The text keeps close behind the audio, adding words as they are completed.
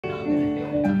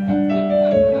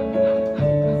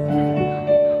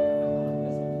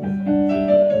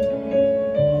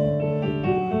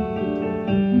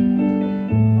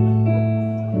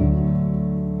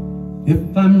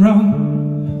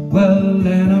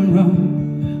and I'm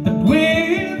wrong, but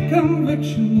with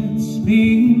conviction it's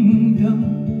being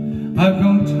done. I've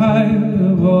grown tired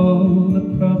of all the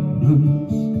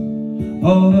problems,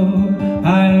 although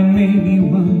I may be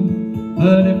one.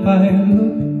 But if I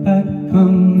look back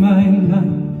on my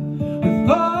life with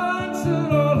thoughts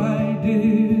that all I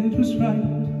did was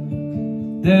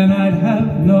right, then I'd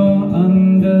have no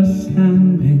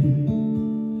understanding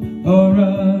for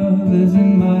others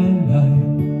in my life.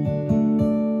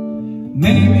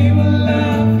 Maybe we'll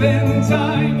laugh in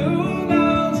time, who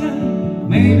knows, and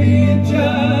maybe it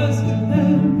just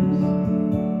depends.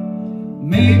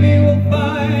 Maybe we'll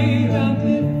find our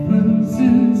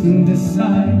differences and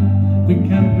decide we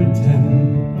can't pretend.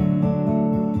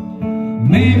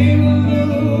 Maybe we'll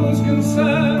lose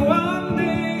concern one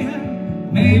day,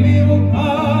 and maybe we'll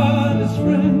part as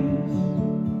friends.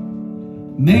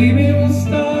 Maybe we'll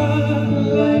start a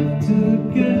life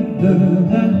together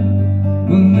that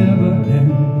will never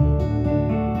end.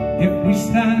 If we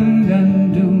stand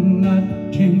and do not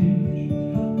change,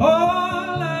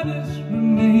 all that is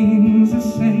remains the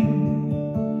same,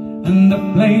 and the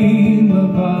flame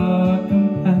of our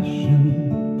compassion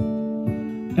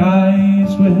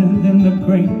dies within the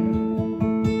grate.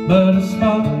 But a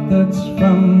spark that's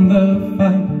from the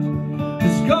fight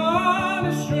has gone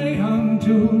astray on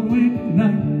to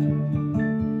ignite.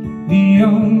 The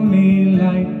only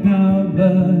light now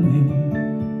burning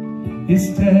is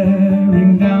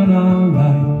tearing down our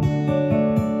life.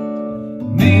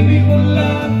 Maybe we'll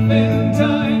laugh in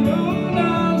time, who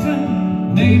knows,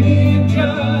 and maybe it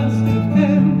just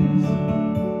depends.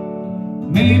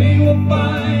 Maybe we'll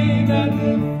find our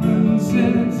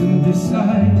differences and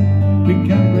decide we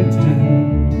can't pretend.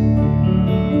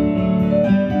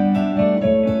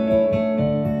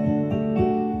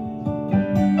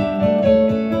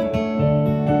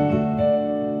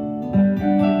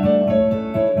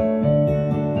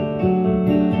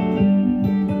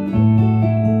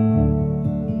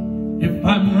 If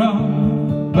I'm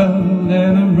wrong, well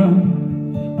then I'm wrong,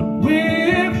 but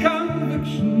with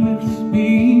conviction it's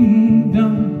being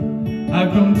done.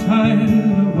 I've grown tired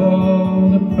of all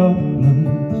the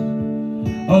problems,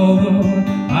 although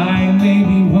I may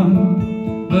be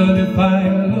one. But if I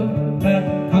look back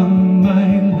on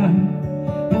my life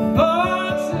with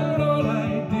thoughts that all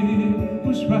I did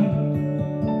was right,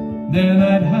 then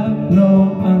I'd have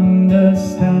no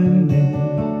understanding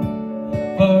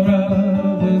for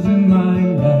others in my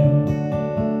life.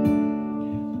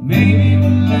 Maybe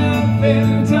we'll laugh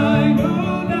in time, who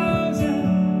knows,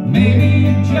 and maybe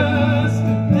it just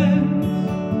depends.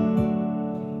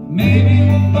 Maybe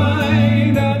we'll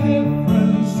find our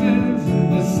differences and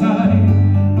decide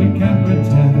we can't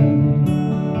pretend.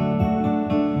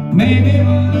 Maybe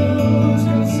we'll lose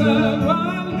concern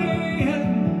one day,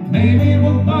 and maybe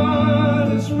we'll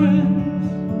part as friends.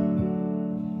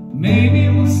 Maybe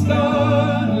we'll